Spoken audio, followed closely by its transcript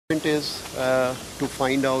Is to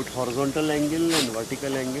find out horizontal angle and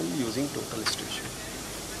vertical angle using total station.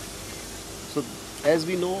 So as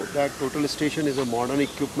we know that total station is a modern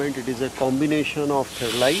equipment, it is a combination of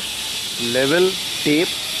light, level, tape.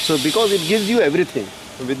 So because it gives you everything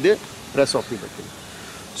with the press of the button.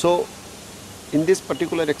 So in this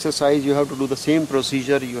particular exercise you have to do the same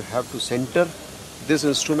procedure. You have to center this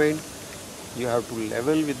instrument, you have to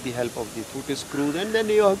level with the help of the foot screws, and then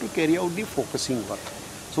you have to carry out the focusing work.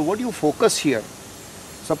 So what you focus here,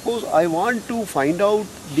 suppose I want to find out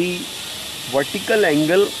the vertical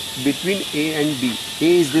angle between A and B.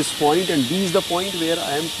 A is this point and B is the point where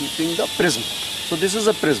I am keeping the prism. So this is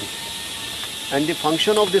a prism, and the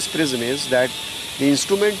function of this prism is that the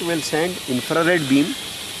instrument will send infrared beam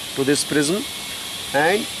to this prism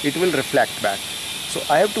and it will reflect back. So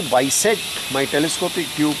I have to bisect my telescopic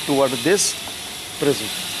tube toward this prism,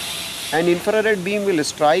 and infrared beam will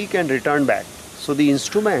strike and return back. So the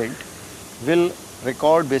instrument will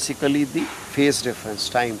record basically the phase difference,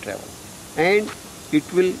 time travel, and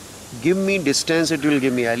it will give me distance, it will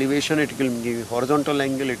give me elevation, it will give me horizontal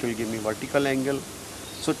angle, it will give me vertical angle.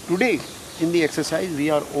 So today in the exercise we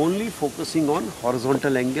are only focusing on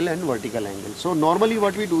horizontal angle and vertical angle. So normally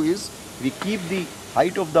what we do is we keep the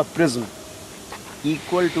height of the prism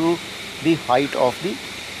equal to the height of the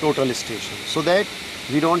total station, so that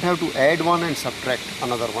we don't have to add one and subtract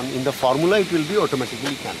another one. In the formula it will be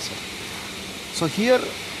automatically cancelled. So here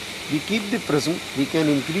we keep the prism, we can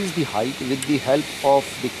increase the height with the help of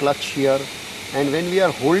the clutch here, and when we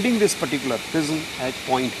are holding this particular prism at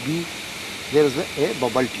point B, there is a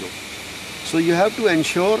bubble tube. So you have to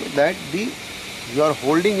ensure that you are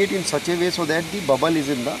holding it in such a way so that the bubble is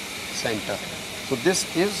in the center. So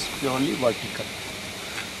this is purely vertical.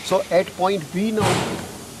 So at point B now,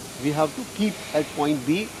 we have to keep at point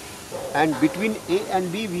B, and between A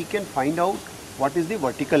and B we can find out what is the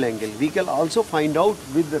vertical angle. We can also find out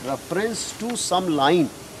with reference to some line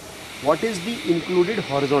what is the included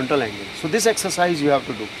horizontal angle. So this exercise you have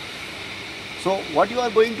to do. So what you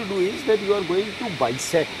are going to do is that you are going to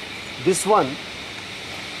bisect this one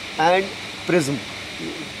and prism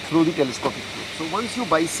through the telescopic tube. So once you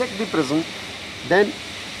bisect the prism, then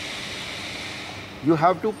you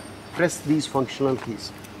have to press these functional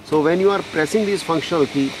keys. So when you are pressing these functional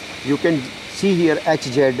key, you can see here H,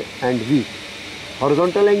 Z and V.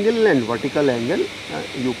 Horizontal angle and vertical angle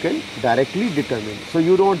you can directly determine. So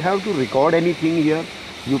you don't have to record anything here,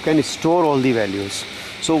 you can store all the values.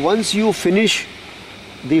 So once you finish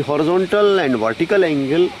the horizontal and vertical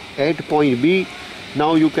angle at point B,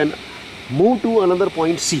 now you can move to another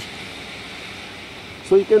point C.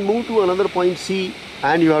 So you can move to another point C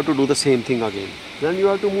and you have to do the same thing again. Then you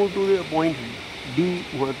have to move to the point D,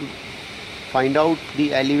 you have to find out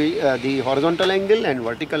the horizontal angle and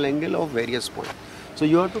vertical angle of various points. So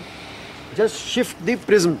you have to just shift the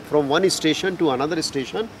prism from one station to another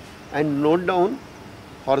station and note down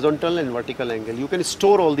horizontal and vertical angle. You can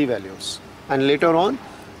store all the values, and later on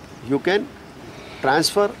you can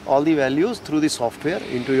transfer all the values through the software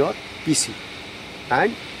into your PC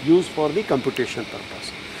and use for the computation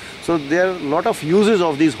purpose. So there are a lot of uses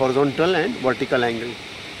of these horizontal and vertical angle.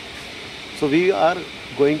 So we are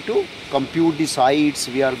going to compute the sides,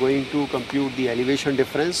 we are going to compute the elevation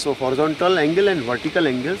difference. So horizontal angle and vertical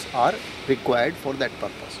angles are required for that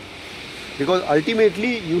purpose, because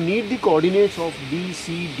ultimately you need the coordinates of B,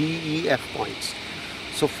 C, D, E, F points.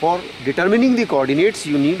 So for determining the coordinates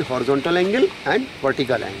you need horizontal angle and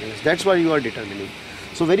vertical angles. That's why you are determining.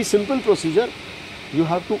 So very simple procedure. You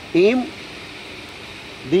have to aim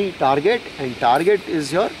the target, and target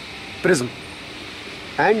is your prism,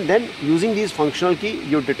 and then using these functional key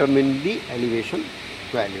you determine the elevation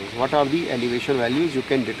values. What are the elevation values? You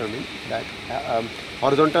can determine that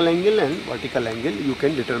horizontal angle and vertical angle you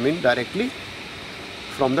can determine directly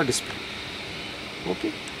from the display.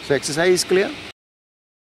 Okay, so exercise is clear.